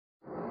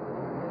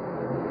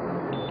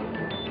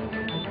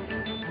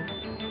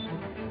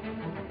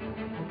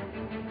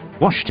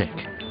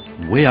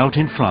WashTech, way out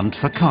in front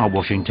for car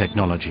washing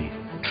technology.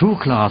 True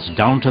class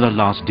down to the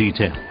last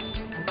detail.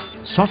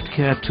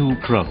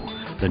 SoftCare² Pro,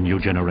 the new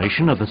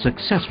generation of the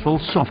successful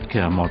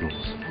SoftCare models.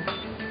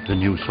 The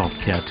new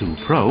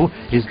SoftCare² Pro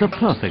is the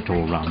perfect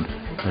all-round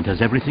and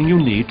has everything you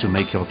need to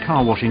make your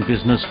car washing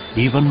business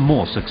even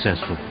more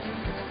successful.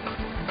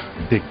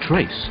 Big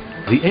trace.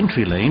 The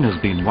entry lane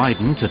has been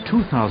widened to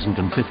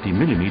 2050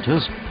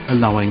 millimeters,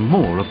 allowing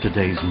more of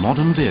today's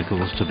modern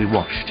vehicles to be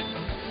washed.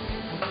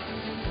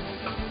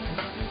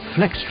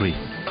 FlexStream,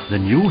 the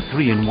new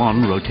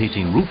 3-in-1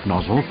 rotating roof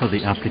nozzle for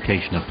the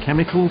application of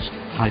chemicals,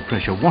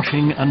 high-pressure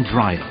washing and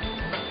drying.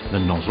 The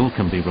nozzle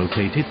can be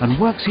rotated and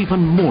works even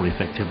more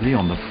effectively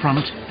on the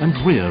front and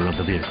rear of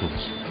the vehicles.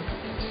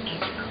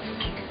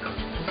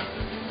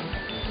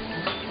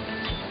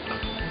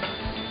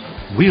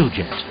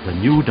 Wheeljet, the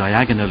new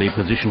diagonally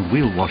positioned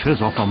wheel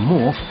washers offer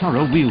more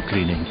thorough wheel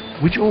cleaning,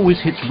 which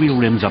always hits wheel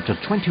rims up to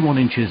 21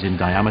 inches in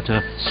diameter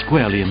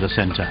squarely in the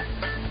center.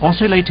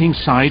 Oscillating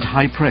side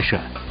high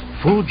pressure.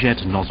 Full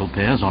jet nozzle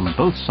pairs on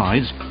both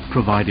sides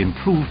provide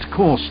improved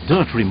coarse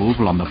dirt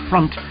removal on the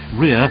front,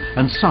 rear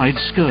and side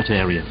skirt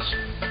areas.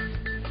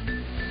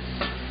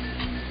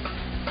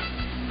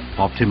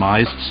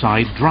 Optimized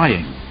side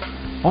drying.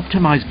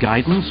 Optimized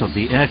guidance of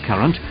the air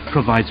current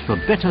provides for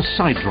better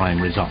side drying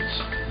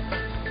results.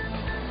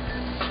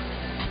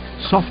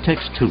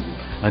 SoftX2,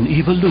 an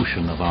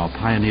evolution of our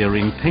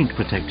pioneering paint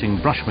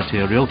protecting brush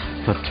material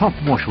for top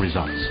wash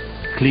results.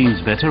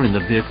 Cleans better in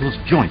the vehicle's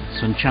joints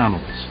and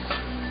channels.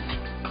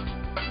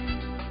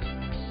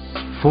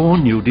 4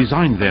 new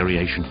design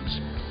variations.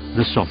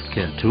 The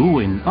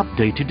SoftCare² in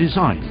updated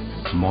design,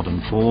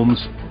 modern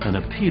forms, an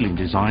appealing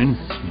design,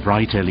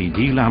 bright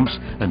LED lamps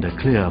and a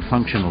clear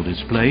functional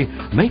display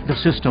make the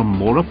system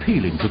more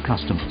appealing to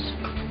customers.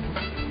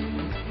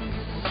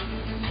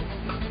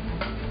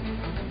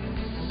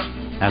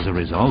 As a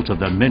result of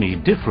the many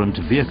different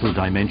vehicle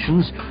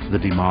dimensions, the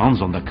demands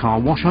on the car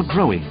wash are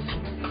growing.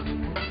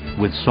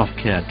 With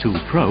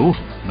SoftCare² Pro,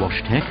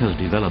 WashTech has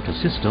developed a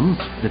system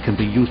that can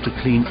be used to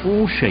clean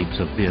all shapes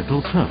of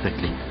vehicle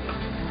perfectly.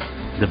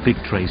 The big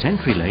trace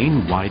entry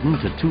lane,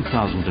 widened to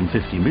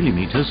 2050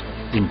 millimeters,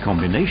 in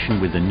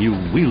combination with the new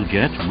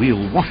Wheeljet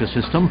wheel washer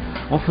system,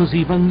 offers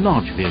even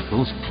large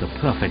vehicles the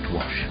perfect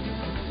wash.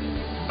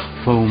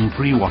 Foam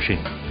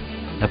pre-washing.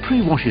 A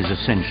pre-wash is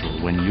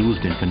essential when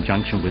used in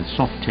conjunction with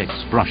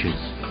SoftTech's brushes.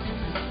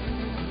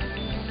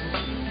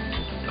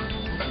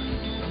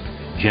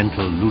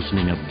 Gentle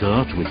loosening of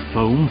dirt with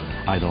foam,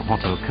 either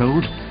hot or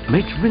cold,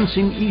 makes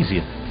rinsing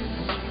easier.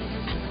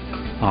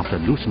 After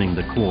loosening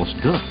the coarse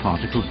dirt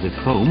particles with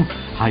foam,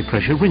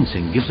 high-pressure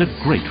rinsing gives a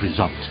great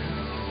result.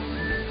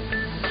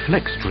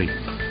 FlexStream,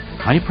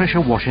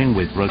 high-pressure washing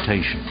with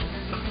rotation.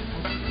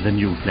 The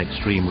new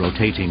FlexStream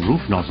rotating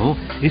roof nozzle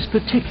is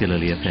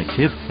particularly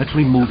effective at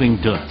removing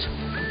dirt.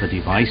 The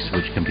device,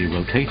 which can be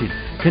rotated,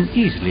 can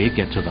easily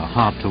get to the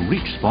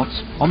hard-to-reach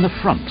spots on the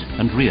front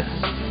and rear.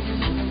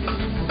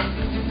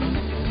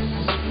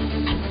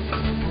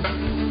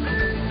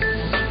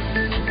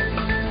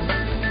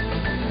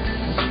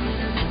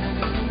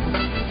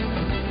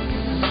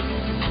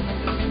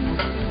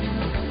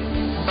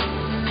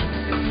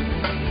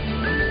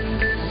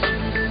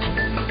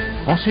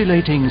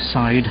 Oscillating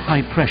side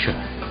high pressure.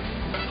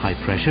 High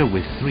pressure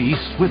with 3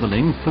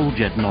 swiveling full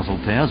jet nozzle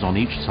pairs on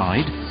each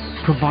side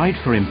provide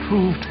for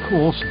improved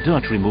coarse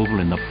dirt removal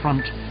in the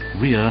front,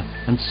 rear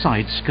and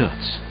side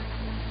skirts.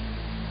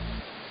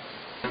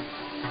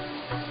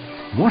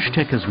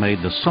 WashTech has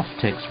made the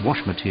SoftTech's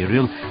wash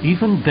material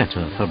even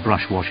better for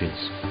brush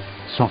washes.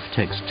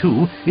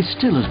 SoftTech's2 is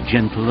still as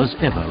gentle as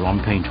ever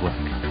on paintwork.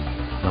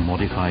 The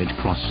modified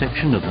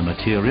cross-section of the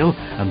material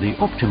and the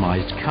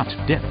optimized cut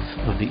depth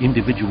of the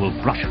individual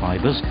brush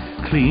fibers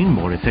clean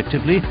more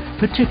effectively,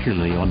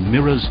 particularly on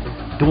mirrors,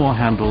 door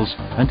handles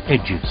and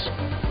edges.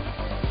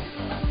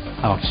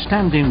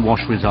 Outstanding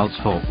wash results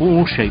for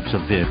all shapes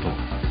of vehicle.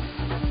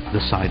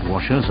 The side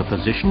washers are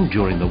positioned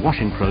during the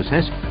washing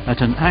process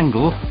at an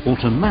angle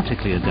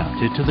automatically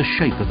adapted to the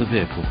shape of the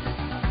vehicle.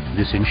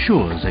 This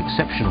ensures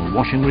exceptional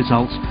washing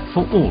results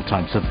for all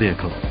types of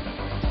vehicle.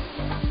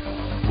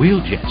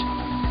 Wheeljet,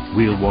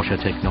 wheel washer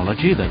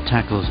technology that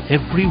tackles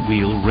every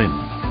wheel rim.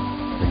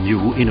 The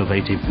new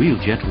innovative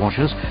Wheeljet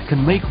washers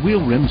can make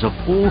wheel rims of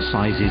all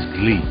sizes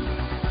gleam.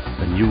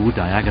 The new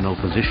diagonal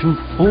position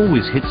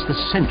always hits the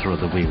center of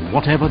the wheel,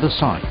 whatever the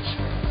size.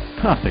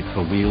 Perfect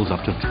for wheels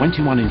up to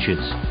 21 inches.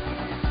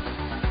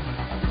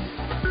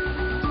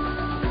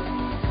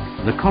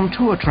 The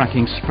contour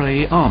tracking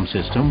spray arm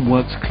system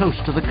works close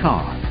to the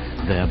car,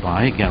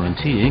 thereby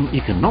guaranteeing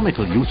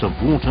economical use of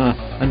water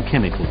and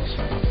chemicals.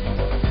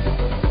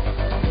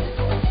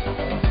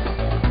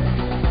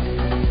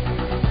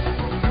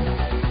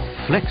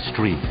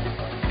 FlexStream,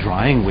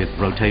 drying with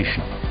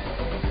rotation.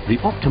 The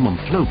optimum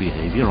flow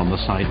behavior on the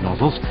side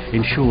nozzles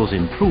ensures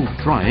improved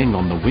drying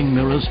on the wing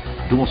mirrors,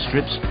 door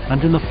strips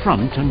and in the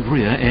front and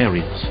rear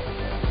areas.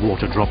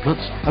 Water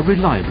droplets are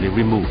reliably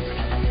removed.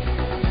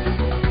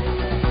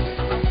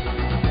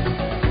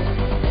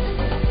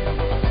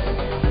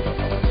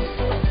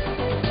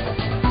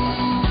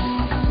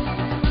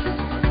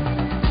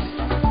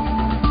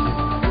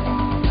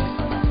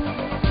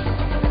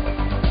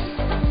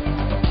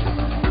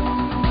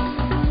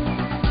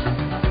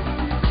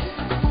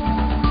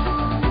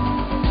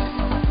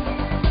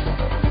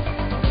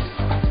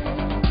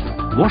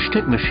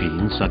 WashTec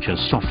machines such as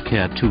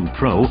SoftCare²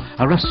 Pro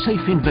are a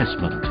safe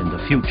investment in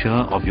the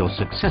future of your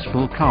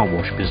successful car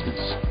wash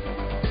business.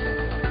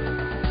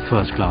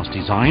 First-class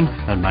design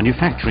and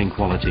manufacturing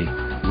quality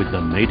with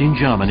the Made in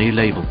Germany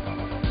label.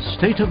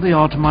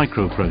 State-of-the-art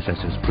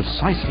microprocessors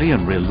precisely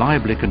and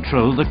reliably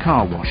control the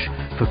car wash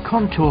for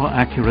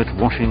contour-accurate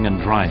washing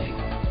and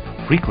drying.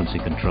 Frequency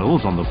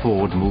controls on the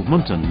forward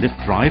movement and lift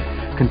drive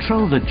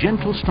control the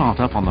gentle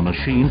startup on the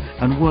machine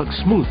and work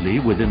smoothly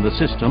within the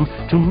system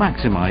to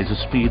maximize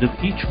the speed of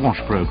each wash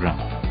program.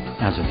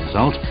 As a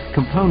result,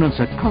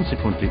 components are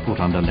consequently put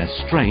under less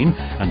strain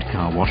and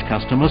car wash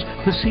customers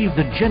perceive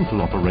the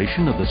gentle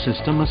operation of the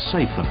system as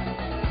safer.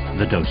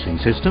 The dosing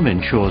system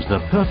ensures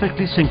the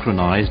perfectly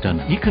synchronized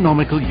and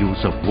economical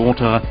use of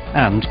water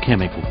and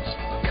chemicals.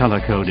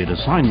 Color-coded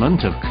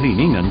assignment of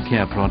cleaning and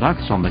care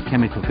products on the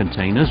chemical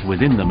containers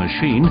within the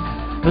machine,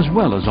 as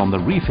well as on the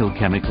refill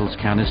chemicals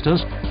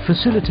canisters,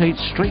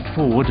 facilitates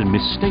straightforward and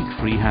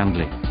mistake-free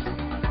handling.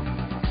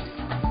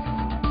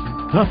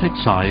 Perfect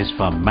size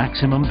for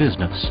maximum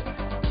business.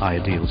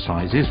 Ideal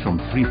sizes from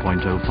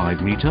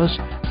 3.05 meters,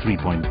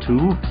 3.2,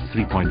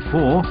 3.4,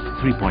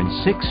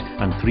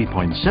 3.6 and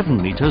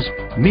 3.7 meters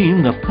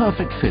mean the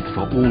perfect fit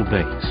for all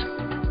bays.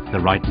 The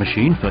right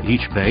machine for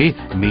each bay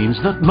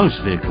means that most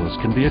vehicles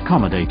can be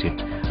accommodated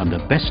and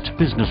the best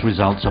business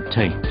results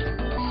obtained.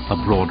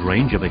 A broad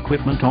range of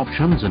equipment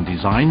options and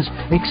designs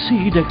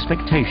exceed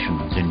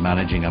expectations in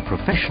managing a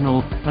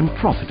professional and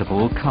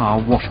profitable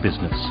car wash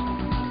business.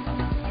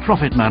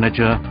 Profit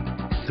Manager,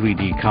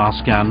 3D car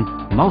scan,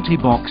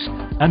 multi-box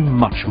and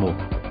much more.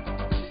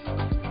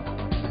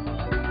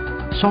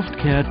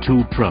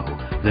 SoftCare² Pro,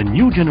 the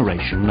new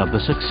generation of the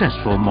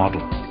successful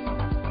model.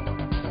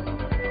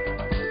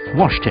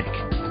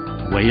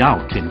 WashTec, way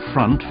out in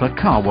front for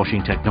car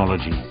washing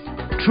technology.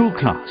 True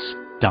class,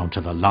 down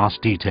to the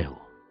last detail.